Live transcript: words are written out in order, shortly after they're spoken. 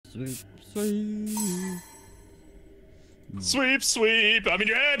sweep, sweep. Sweep, sweep. I'm in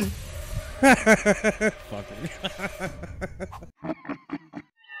your head. Fucker.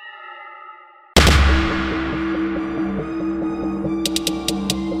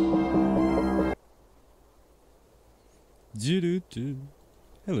 Do-do-do.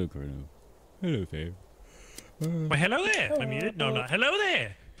 Hello, Colonel. Hello, Fair. Well, hello there. I'm muted. No, I'm not. Hello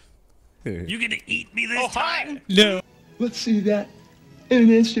there. You gonna eat me this time? No. Let's see that in an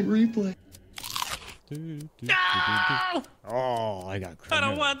instant replay. No! Oh, I got Colonel. I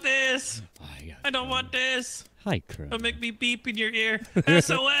don't want this. I don't want this. Hi, Colonel. Don't make me beep in your ear.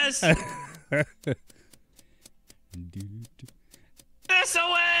 SOS!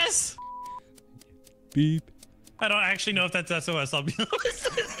 SOS! Beep. I don't actually know if that's SOS. I'll be honest.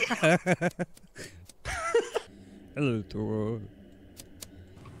 Hello, Thor.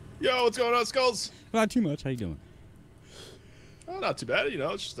 Yo, what's going on, Skulls? Not too much. How you doing? Oh, not too bad. You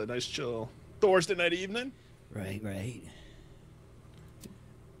know, it's just a nice, chill Thursday night evening. Right.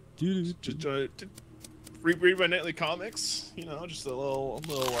 Just read my nightly comics. You know, just a little.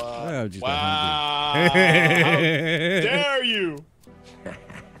 Oh, just wow! How dare you?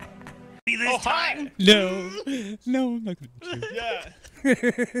 Be this time? No, I'm not gonna. Yeah.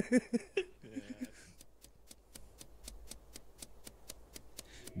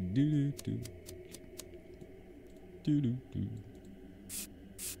 Do.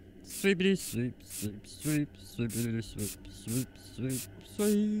 Sweepity sweep, sweepity sweep.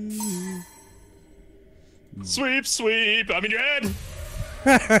 Sweep, sweep. I'm in your head.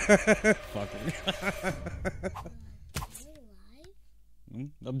 Fucker. Are you alive?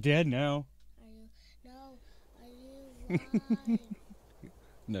 I'm dead now. Are you alive?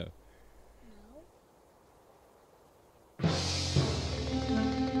 No.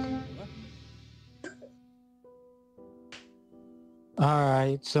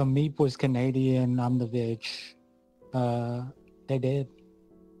 Alright, so Meep was Canadian, I'm the bitch. They did.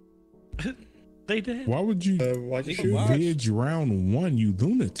 They did. Why would you shoot Vidge round one, you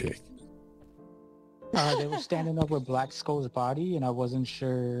lunatic? They were standing up with Black Skull's body, and I wasn't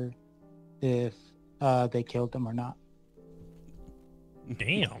sure if they killed him or not.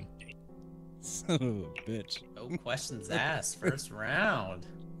 Damn. Son of a bitch. No questions asked. First round.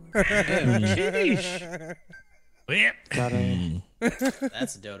 Sheesh. Yep.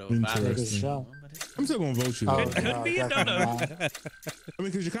 That's a dodo. Interesting. I'm still gonna vote you. Oh, Could no, be a definitely dodo. not. I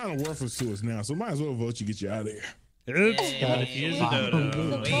mean, because you're kind of worthless to us now, so might as well vote you, get you out of here. Oops. But if you use a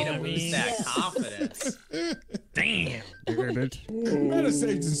dodo, Way to boost that confidence. damn. Better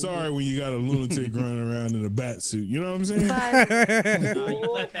safe than sorry when you got a lunatic running around in a bat suit. You know what I'm saying? No,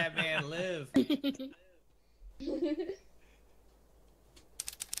 you let that man live.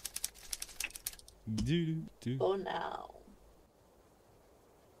 Oh no.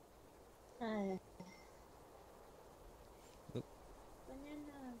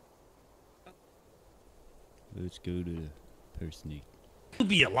 Let's go to Persnick. Could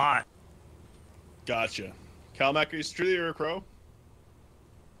be a lot. Gotcha. Calmac, are you truly a crow?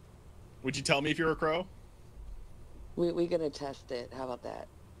 Would you tell me if you're a crow? We're gonna test it. How about that?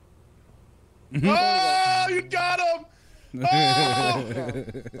 Oh, you got him! Oh! No,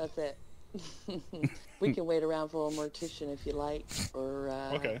 that's it. We can wait around for a mortician if you like, or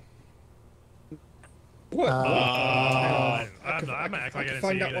Okay. What? I'm I gonna act like I can didn't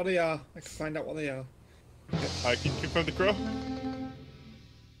find see out it. what they are. I can find out what they are. I can confirm the crow.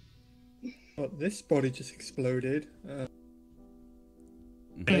 Oh, this body just exploded.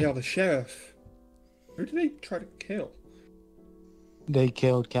 They are the sheriff. Who did they try to kill? They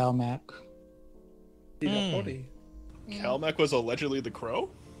killed Calmac. See that body? Calmac was allegedly the crow?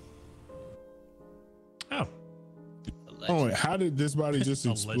 Oh. Oh, wait, how did this body just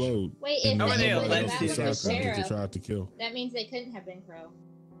explode? Wait, if How are they that allegedly was the They sheriff, tried to kill. that means they couldn't have been Crow.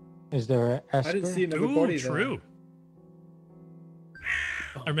 Is there a I didn't see Esper? another body there. True.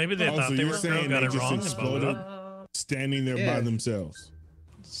 Or maybe they Oh, thought so they you're were Crow, saying got they it just wrong, and blew it exploded? up. Standing there Yeah. by themselves.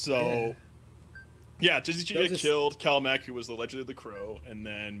 So, yeah, Jizzy That was G a- killed Calmac, who was allegedly the crow, and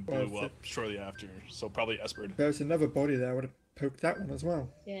then Well, blew up shortly after. So probably Esperd. There was another body there. I would have poked that one as well.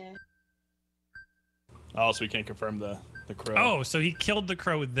 Yeah. Oh, so we can't confirm the crow. Oh, so he killed the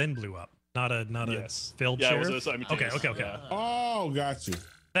crow, then blew up. Not a Yes. failed Yeah, it sheriff? was a simultaneous. Okay. Yeah. Oh, got you.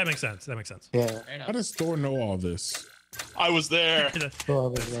 That makes sense. Yeah. How does Thor know all this? I was there. Who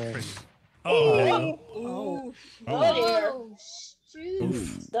was there? Oh, Oh, Oh,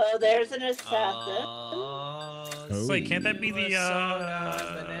 shoot. so there's an assassin. Oh. wait, can't that be the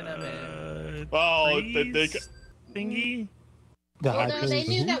Banana Man. Well, they priest thingy? The Well, high no, they priest.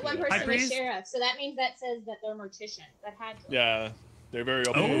 knew that one High person was priest? sheriff, so that means that says that they're mortician. That had to. yeah. They're very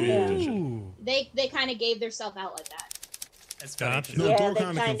open with the attention. They kind of gave themselves out like that. That's Gotcha. No, Yeah, Thor they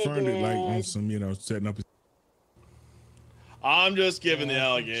kind of kinda confirmed it, like on did. some, you know, setting up. I'm just giving the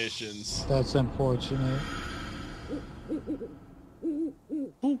allegations. That's unfortunate.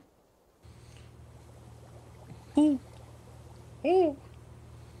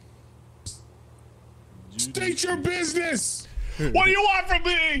 State your business. What do you want from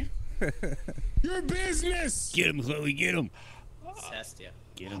me? Your business. Get him, Chloe. Get him. Test you.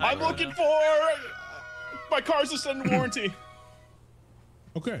 Get him. I'm looking for my car's extended warranty.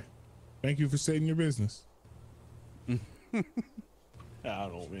 Okay. Thank you for stating your business. I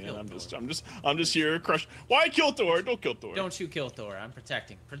don't know, man. I'm just here. Crush. Why kill Thor? Don't kill Thor. Don't you kill Thor. I'm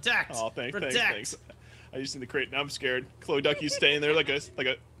protecting. Protect. Oh, thanks. Protect. I just need to create. Now I'm scared. Chloe Ducky's staying there like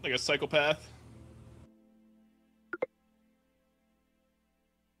a psychopath.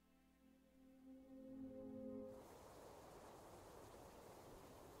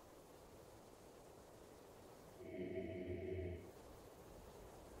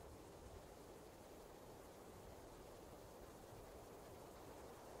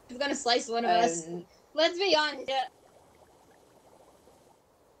 He's gonna slice one of us. Let's be honest. Yeah.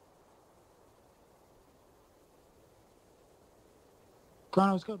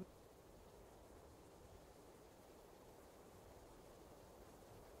 Chrono's good.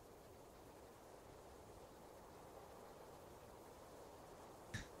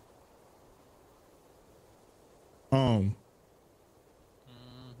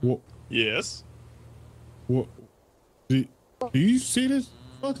 What? Yes. What? Do you see this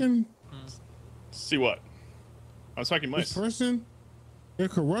fucking See what? I'm talking this mice. person? They're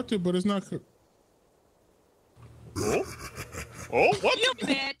corrupted, but it's not. Oh, what? You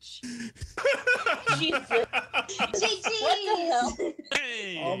bitch. Jesus. GG.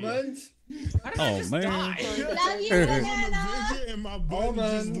 Hey. Almonds? Oh man. Love you, I'm banana. a midget and my button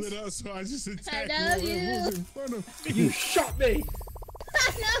just lit up, so I just attacked love whoever you. was in front of me. You shot me!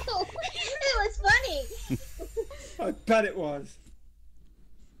 I know. It was funny. I bet it was.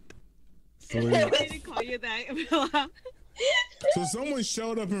 I didn't call you that, Villa. So someone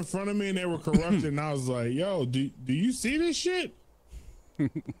showed up in front of me and they were corrupted, and I was like, "Yo, do you see this shit?" There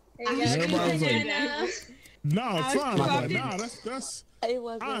you go. Everybody was like, Banana. "No, it's I was fine." I was like, corrupted. "Nah, that's." It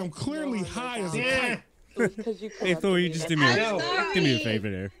wasn't. I am clearly no, high no, as a no. kite. It was 'cause you Hey Thor, you just corrupted do me I'm sorry. do me a favor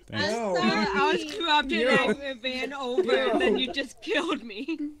there. Thanks. I'm No. sorry. I was corrupted Yo. and I ran over and then you just killed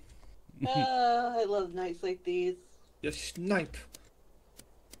me. I love nights like these. You snipe.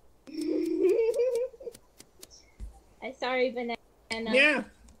 I'm sorry, banana. Yeah.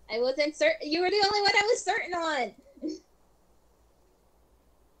 I wasn't certain. You were the only one I was certain on.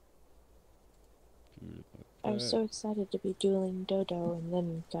 I was so excited to be dueling Dodo and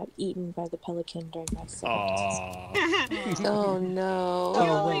then got eaten by the Pelican during my set. Oh no. Oh,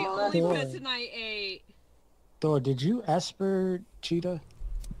 The wait, only Thor. person I ate. Thor, did you Esper Cheetah?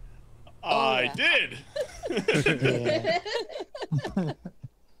 I yeah. did. Yeah.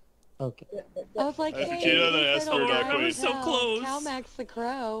 Okay. I was like, That's hey, Cheetah, you that's said for a Dark line Queen. with So Cal. close. Calmax the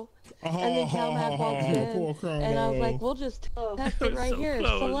crow. Oh, And then Calmac walks in. poor Chrono. And I was like, we'll just test it right so here. It's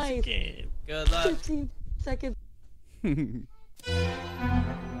close. for life. Game. Good luck. 15 seconds.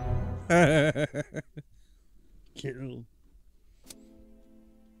 Kill.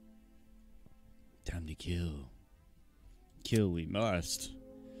 Time to kill. Kill we must.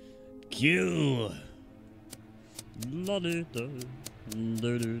 Kill. La da da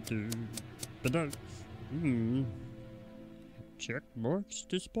da da da da da. Check marks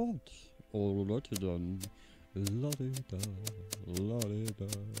to spot. All right done. La da da la da da.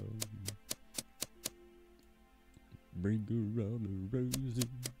 Bring around the roses,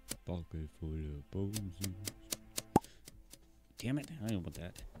 pocket full of posies. Damn it, I don't want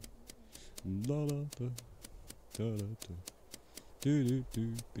that. La da da da da da. Do do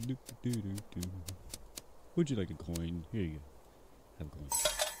do do do do do. Would you like a coin? Here you go. Have a coin.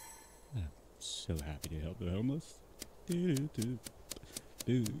 I'm so happy to help the homeless. Do do do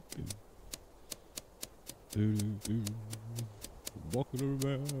do do do do do. Walking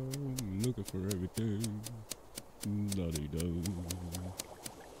around looking for everything. La-dee-do.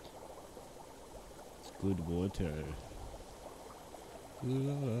 It's good water.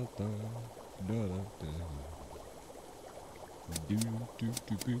 La-da-da, da-da-da.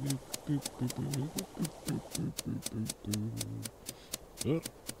 Oh,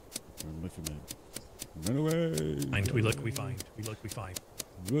 run away from that. Run away. Find, we look, we find. We look, we find.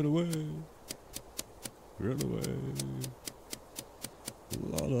 Run away. Run away.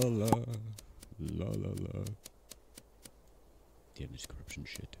 La la la. La la la. Damn this corruption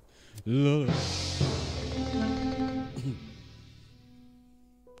shit. La la.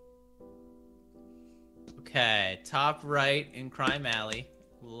 Okay, top right in Crime Alley.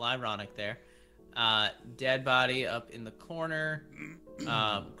 A little ironic there. Dead body up in the corner.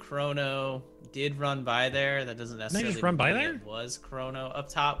 Chrono did run by there. That doesn't necessarily just run by mean there? it was Chrono up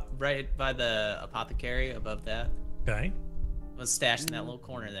top, right by the apothecary above that. Okay. Was stashed in that little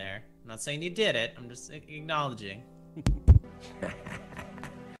corner there. I'm not saying you did it. I'm just acknowledging.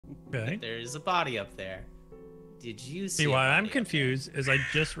 Okay. There is a body up there. Did you see? See, why a I'm body up confused is I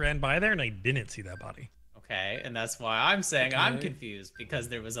just ran by there and I didn't see that body. Okay, and that's why I'm saying I'm confused because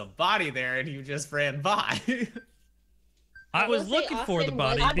there was a body there and you just ran by. I was will say looking for the Austin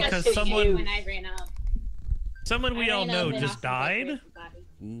body was because next to someone you when I ran up. someone we I all ran up know and just Austin was died. with the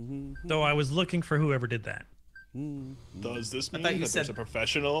body. So I was looking for whoever did that. Does this I mean thought you that said- there's a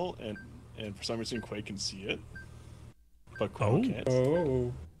professional and for some reason Quay can see it, but Quay Oh. can't?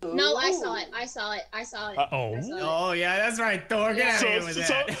 Oh. No, I saw it. I saw it. I saw it. Oh. I saw it. Oh yeah, that's right, Thor. Get out of here with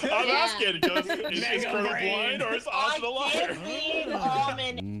that. I'm Yeah. asking because is Chrono brain. blind or is Austin a liar? Leave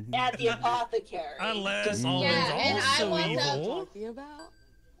Almond at the apothecary. Unless Yeah, Almond's and I also walked up- evil. Talking about?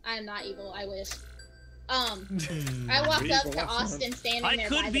 I'm not evil. I wish. I walked up to Austin standing I there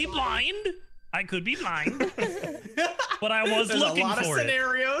by could the be body. blind. I could be blind. But I was There's looking a lot of for it.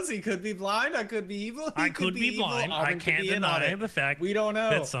 scenarios. He could be blind. I could be evil. I he could be evil, blind. I Almond could can't be in on deny it. the fact We don't know.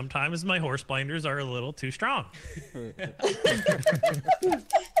 that sometimes my horse blinders are a little too strong.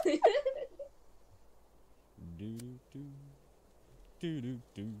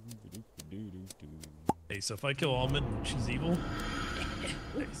 Hey, so if I kill Almond and she's evil,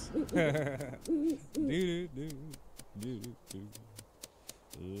 nice.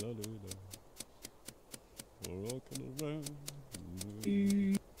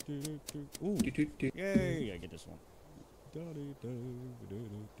 Ooh. Yay, I get this one.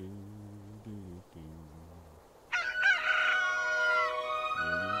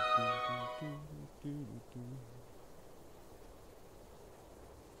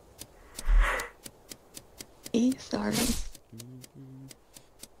 Sorry.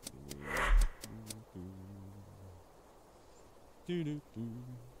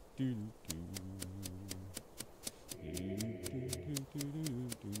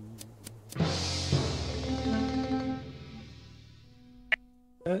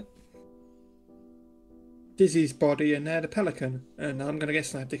 Dizzy's body and the Pelican, and I'm gonna get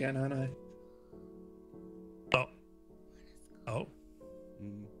snapped again, aren't I? Oh.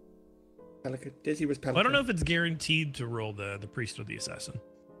 Pelican. Dizzy was Pelican. Well, I don't know if it's guaranteed to roll the priest or the assassin.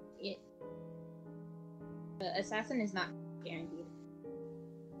 Yeah. The assassin is not guaranteed.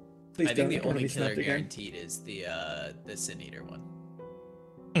 Please I don't, think the don't wanna only be killer snapped again. guaranteed is the Sin Eater one.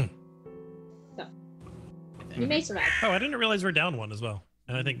 So, you may survive. Oh, I didn't realize we're down one as well.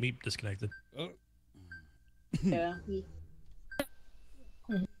 And I think Meep disconnected. Yeah.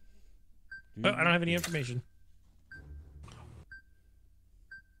 Oh, I don't have any information.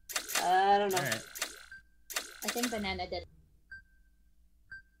 I don't know. Alright. I think Banana did.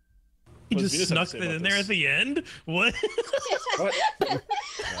 He What does just Venus have to snuck say it about in there this? at the end? What? What? Oh,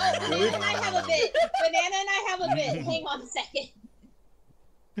 Banana and I have a bit. Banana and I have a bit. Hang on a second.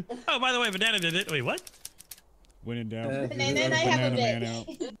 Oh, by the way, Banana did it. Wait, what? When in doubt, Banana and I have a Banana Man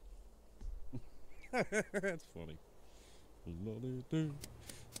bit. out. That's funny.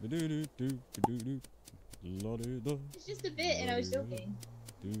 It's just a bit, and I was joking.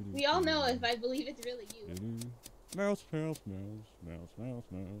 We all know if I believe it's really you. Mouse, mouse, mouse, mouse, mouse,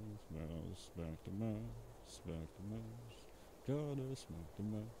 mouse, mouse, smack the mouse, smack the mouse. Gotta smack the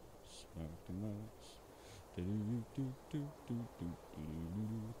mouse, smack the mouse.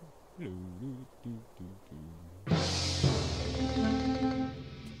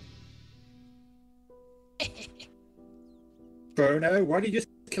 Bruno, why did you just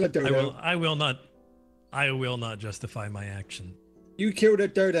kill a dodo? I will not justify my action. You killed a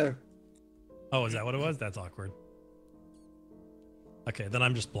dodo. Oh, is that what it was? That's awkward. Okay, then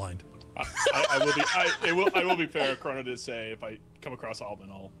I'm just blind. I will be fair. Chrono did say if I come across Alban,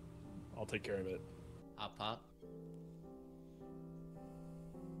 I'll take care of it. Hop hop.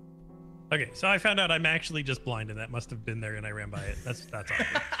 Okay, so I found out I'm actually just blind, and that must have been there, and I ran by it. That's awkward.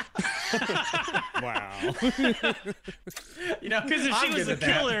 Wow. You know, Because if she I'm was good a at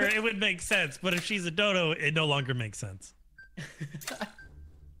that. killer, it would make sense. But if she's a dodo, it no longer makes sense.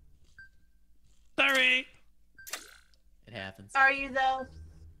 Sorry. It happens. Are you though? A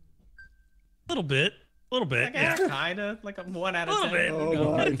little bit. Like, Yeah. kinda like a 1 out A of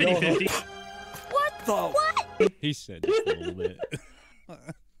little 10. bit. Oh my 50-50. god. What the? What? He said just a little bit.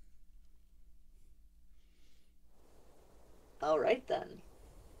 All right then.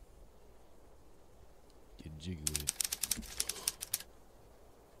 Get jiggy with it.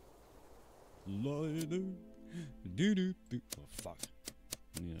 Oh fuck.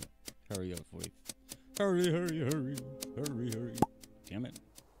 Yeah. Hurry up, wait. Hurry. Damn it.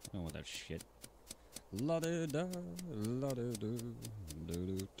 I don't want that shit. La da da, la da da, da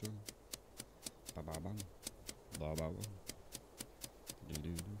da da. Ba ba bang. Ba ba bang. Do do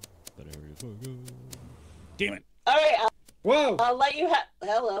do. But hurry up. Damn it. All right. Whoa. I'll let you have.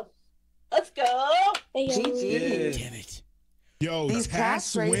 Hello. Let's go. GG. Damn it. Yo, These Tass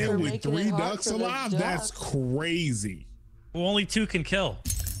cast rates are win with making it 3 hard ducks for the alive? That's ducks. crazy. Well, only 2 can kill.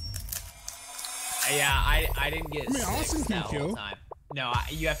 Yeah, I didn't get I mean, 6 Austin can that whole kill. time. No,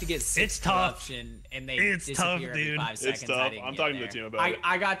 you have to get 6 It's tough. corruption, and they It's disappear tough, every dude. 5 It's seconds. tough. I didn't I'm get talking to there. the team about it.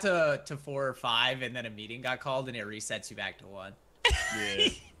 I got to 4 or 5, and then a meeting got called, and it resets you back to 1. Yeah.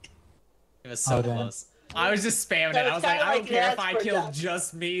 It was so damn. close. I was just spamming So it. I it's was like, kinda I don't like care an if I expert kill duck.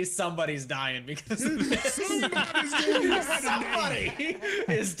 just me, somebody's dying because of this. Somebody's gonna die Somebody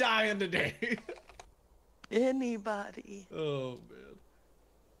is dying today. Anybody. Oh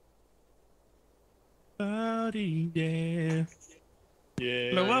man. Body, yeah.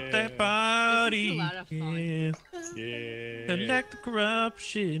 Yeah. Blow up that body. This is a lot of fun. Yeah. Yeah. Collect the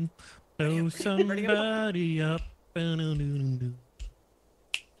corruption. Blow somebody up. Ba-do-do-do-do.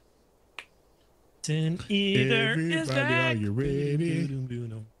 And either is Everybody, that. are you ready?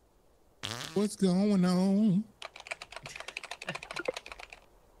 Do-do-do-do. What's going on?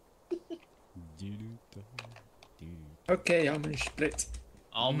 Okay, I'm in split.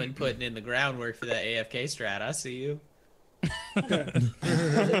 Almond putting in the groundwork for that AFK strat. I see you.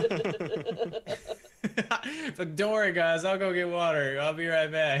 But don't worry, guys. I'll go get water. I'll be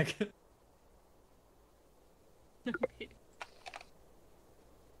right back.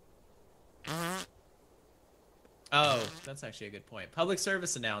 Oh, that's actually a good point. Public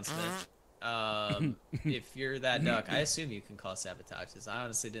service announcement. If you're that duck, I assume you can call sabotages. I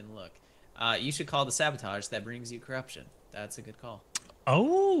honestly didn't look. You should call the sabotage that brings you corruption. That's a good call.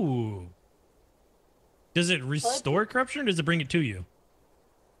 Oh. Does it restore corruption or does it bring it to you?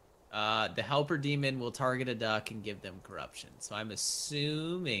 The helper demon will target a duck and give them corruption. So I'm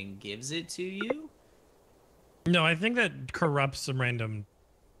assuming gives it to you. No, I think that corrupts some random.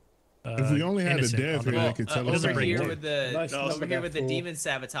 If we only had a innocent death on the here, I map. could tell It us doesn't Over bring here it. with the Nice over number here with the there, demon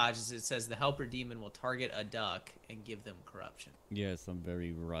sabotages, it says the helper demon will target a duck and give them corruption. Yes, I'm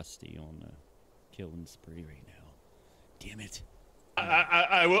very rusty on the killing spree right now. Damn it.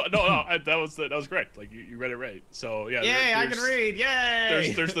 I will. No, that was correct. Like you read it right. So yeah. Yay! I can read.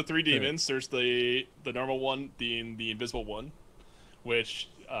 Yay! There's the 3 demons. There's the normal one, the invisible one, which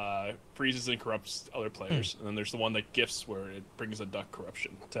freezes and corrupts other players, and then there's the one that gifts, where it brings a duck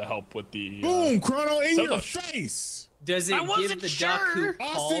corruption to help with the. Boom! Chrono in your sabotage. face. Does it give the duck who Austin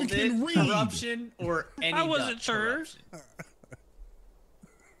called can it read. corruption or any I wasn't duck sure. corruption?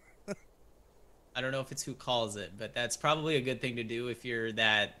 I don't know if it's who calls it, but that's probably a good thing to do if you're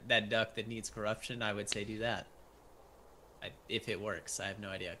that duck that needs corruption. I would say do that. If it works, I have no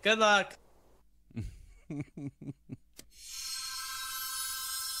idea. Good luck. You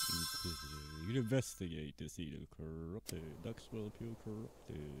investigate to see the corrupted. Ducks will appear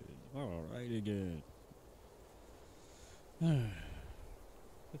corrupted. Alright again.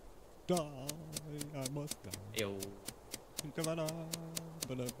 Die, I must die. Yo.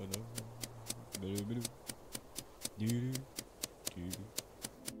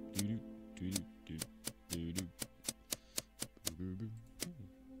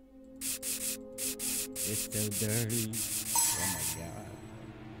 It's so dirty. Oh my god.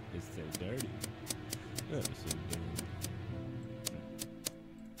 It's so dirty. Oh, it's so dirty.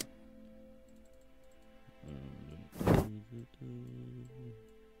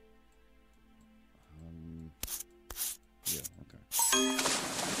 Yeah, okay.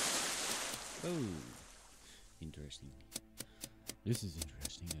 Oh, interesting. This is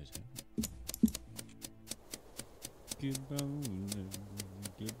interesting as hell. Good morning,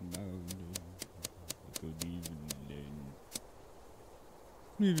 good morning, good evening.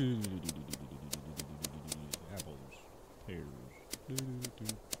 Apples, pears.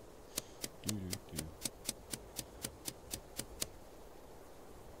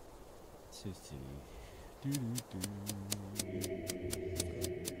 Sissy.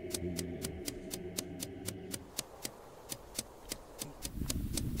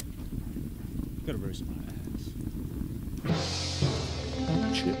 Gotta burst my ass.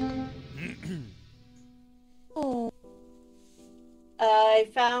 Shit. Oh. I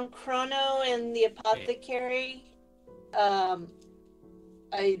found Chrono in the apothecary. I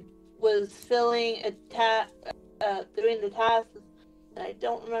was filling doing the tasks, and I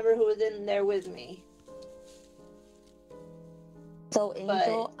don't remember who was in there with me. So,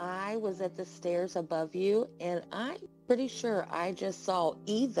 Angel, I was at the stairs above you, and I'm pretty sure I just saw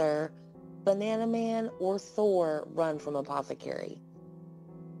either Banana Man or Thor run from Apothecary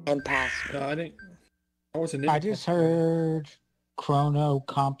and pass me. No, I didn't. I wasn't in I the just Apothecary. heard Chrono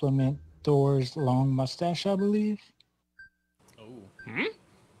compliment Thor's long mustache, I believe. Oh.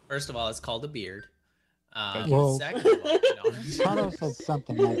 First of all, it's called a beard. Well, Second of all, no. Chrono said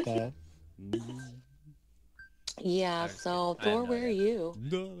something like that. Yeah, so Thor, where are you?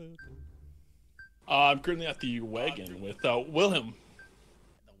 I'm currently at the wagon with Wilhelm.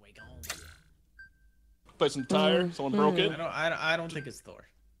 The wagon. Played some tire. Someone broke it. I don't think it's Thor.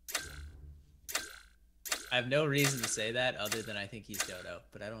 I have no reason to say that other than I think he's Dodo,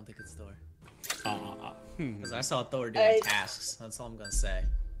 but I don't think it's Thor. Because I saw Thor doing tasks. That's all I'm gonna say.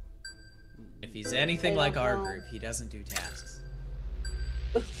 If he's anything like our group, he doesn't do tasks.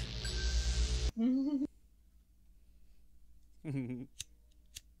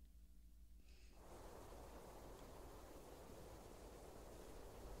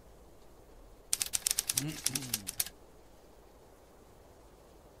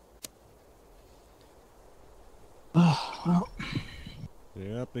 Well,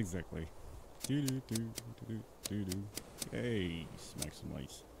 Yep, exactly. Do do do do do do. Hey, smack some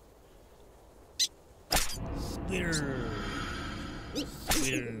ice. Splitter.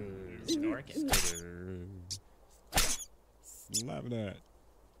 Splitter. Splitter. Slap that.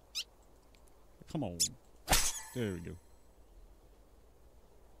 Come on. There we go.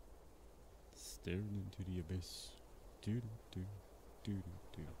 Staring into the abyss. Do do do do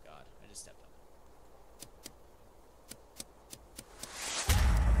do. Oh god, I just stepped on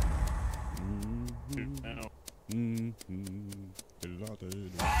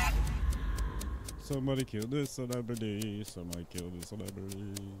Somebody kill this celebrity. Somebody kill this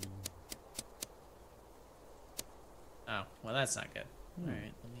celebrity. Oh, well that's not good.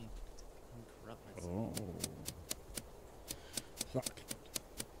 Alright, let me corrupt myself. Oh. Fuck.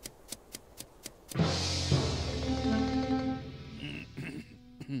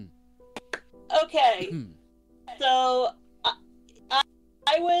 Okay. So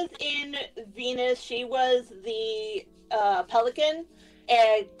I was in Venus. She was the Pelican,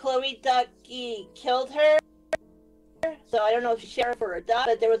 and Kwayed Ducky killed her. So I don't know if she's sheriff or a duck,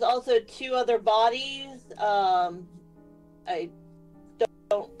 but there was also 2 other bodies. I think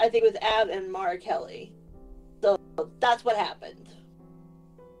it was Ab and Mara Kelly. So that's what happened.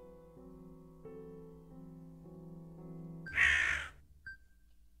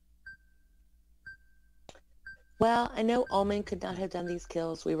 Well, I know Omen could not have done these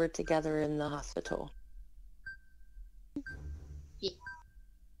kills. We were together in the hospital.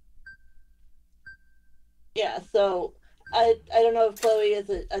 Yeah, so I don't know if Chloe is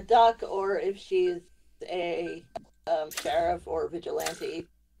a duck or if she's a sheriff or vigilante,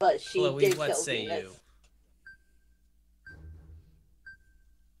 but she Chloe, did what kill say Venus. you?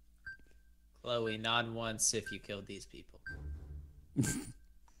 Chloe, nod once if you killed these people.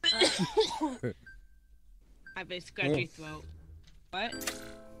 I have a scratchy throat. What?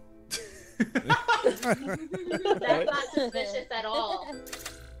 That's not suspicious at all.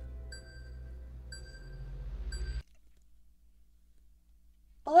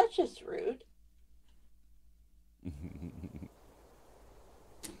 Well, that's just rude.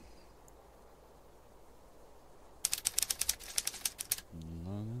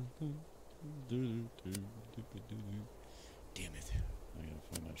 Damn it. I gotta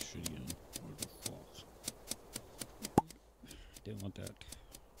find that shit again. Where the fuck? Didn't want that.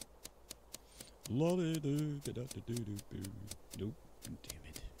 Nope. Damn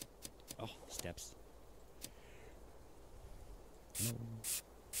it. Oh, steps. No.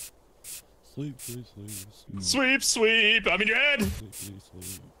 Sleep, sleep, sleep, sleep. Sweep, sweep. I'm in your head. Sleep, sleep, sleep,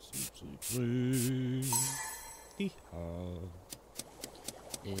 sleep, sleep, sleep. Hee-haw.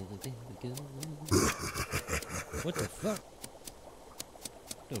 What the fuck?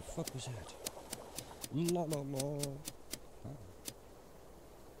 What the fuck was that? La la la. Oh.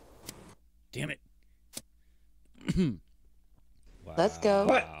 Damn it. Wow. Let's go.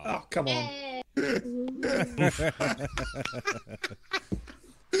 What? Oh, come on.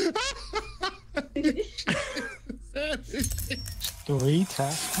 3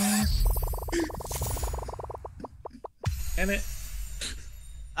 task points? Damn it.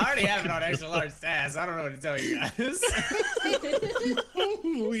 I already have it on extra large stats. I don't know what to tell you guys.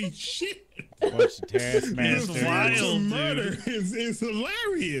 Holy shit. Bunch of taskmasters. It's wild, murder. It's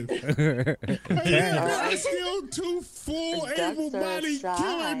hilarious. I still 2 full able-bodied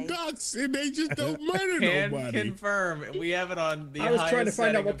killer ducks, and they just don't murder Can nobody. confirm. We have it on the I was trying to highest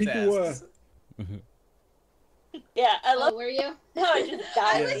find out setting what of people tasks. Yeah, I love. Oh, were you? No, I just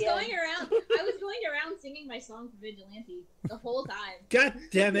died. I was at the going end. around. I was going around singing my song for Vigilante the whole time. God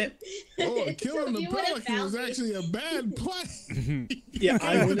damn it. Oh, killing the you would've Pelican was found me. actually a bad play. Yeah,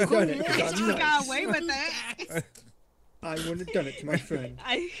 I would have done it. 'cause I'm You nice. got away with it. I wouldn't have done it to my friend.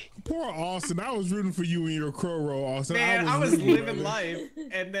 Poor Austin. I was rooting for you in your crow roll, Austin. Man, I was rooting, living brother. life,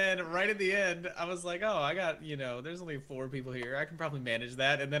 and then right at the end, I was like, "Oh, I got there's only 4 people here. I can probably manage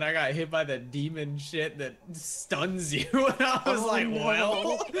that." And then I got hit by the demon shit that stuns you, and I was like, no.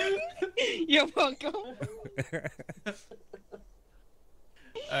 "Well, You're welcome." all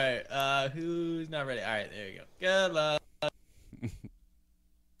right. Who's not ready? All right, there you go. Good luck.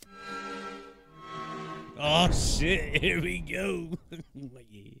 Oh shit! Here we go.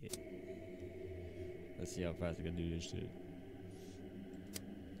 Yeah. Let's see how fast I can do this shit.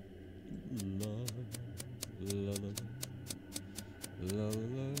 La la la la la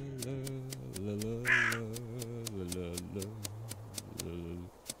la la la la la.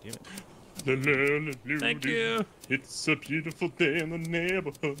 Damn it! Thank you. It's a beautiful day in the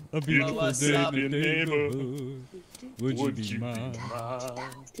neighborhood. A beautiful what's day up? in the neighborhood. Would you be mine?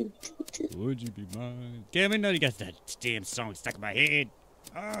 Would you be mine? Damn it! No, you got that damn song stuck in my head.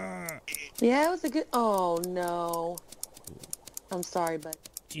 Ah. Yeah, it was a good. Oh no. I'm sorry, but.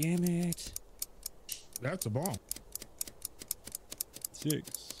 Damn it! That's a bomb.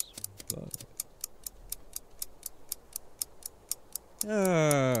 6, 5.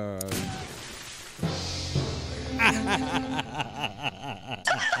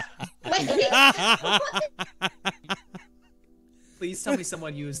 Please tell me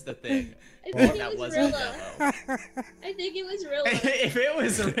someone used the thing. I think That it was wasn't Rilla. I think it was Rilla. If it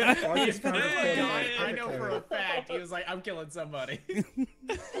was I just found it I know for a fact he was like, "I'm killing somebody."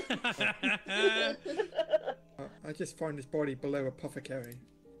 I just found his body below apothecary.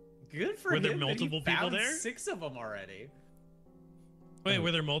 Good for Were him. there that he multiple people found there? 6 of them already. Wait,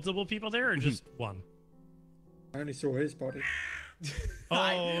 were there multiple people there or just one? I only saw his body.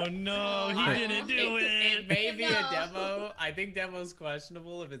 Oh no, he didn't do it. It may be a demo. I think demo's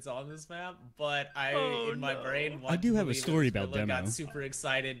questionable if it's on this map, but in my brain, I do have a believe story it was about Rilla demo. Got super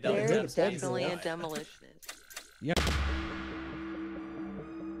excited. There's definitely a demolitionist. Yep.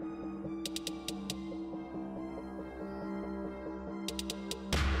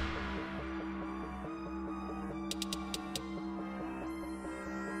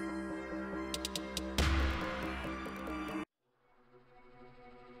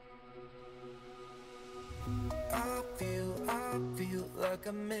 I feel like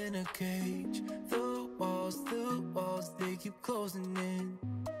I'm in a cage. The walls, they keep closing in.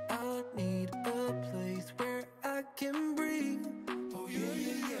 I need a place where I can breathe. Oh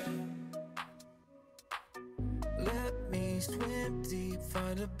yeah. Let me swim deep,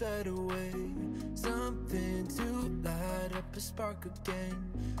 find a better way. Something to light up a spark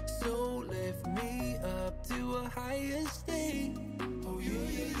again. So lift me up to a higher state. Oh yeah.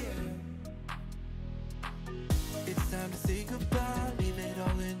 It's time to say goodbye, leave it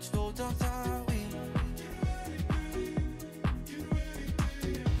all in show, don't we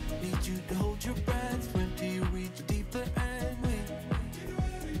need you to hold your breath, swim till you reach deeper and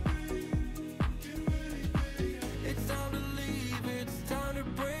it's time to leave, it's time to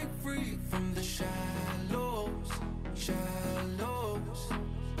break free from the shallows,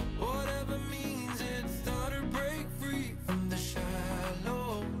 whatever means it's time to break free from the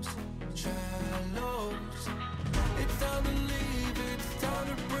shallows. It's time to leave, it's time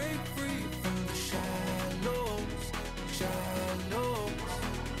to break free from the shallows.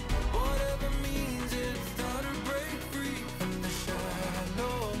 Whatever means it's time to break free from the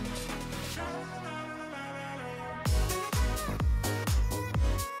shallows.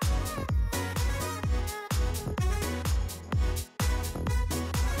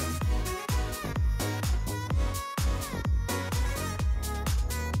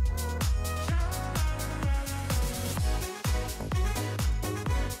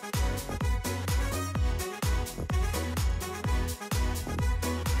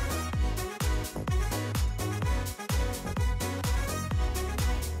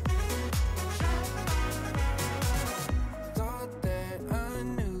 Thought that I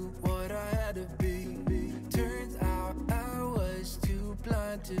knew what I had to be. Turns out I was too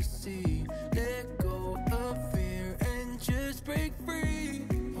blind to see. Let go of fear and just break free.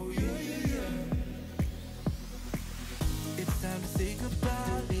 Oh yeah. It's time to say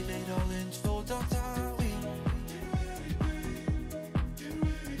goodbye, leave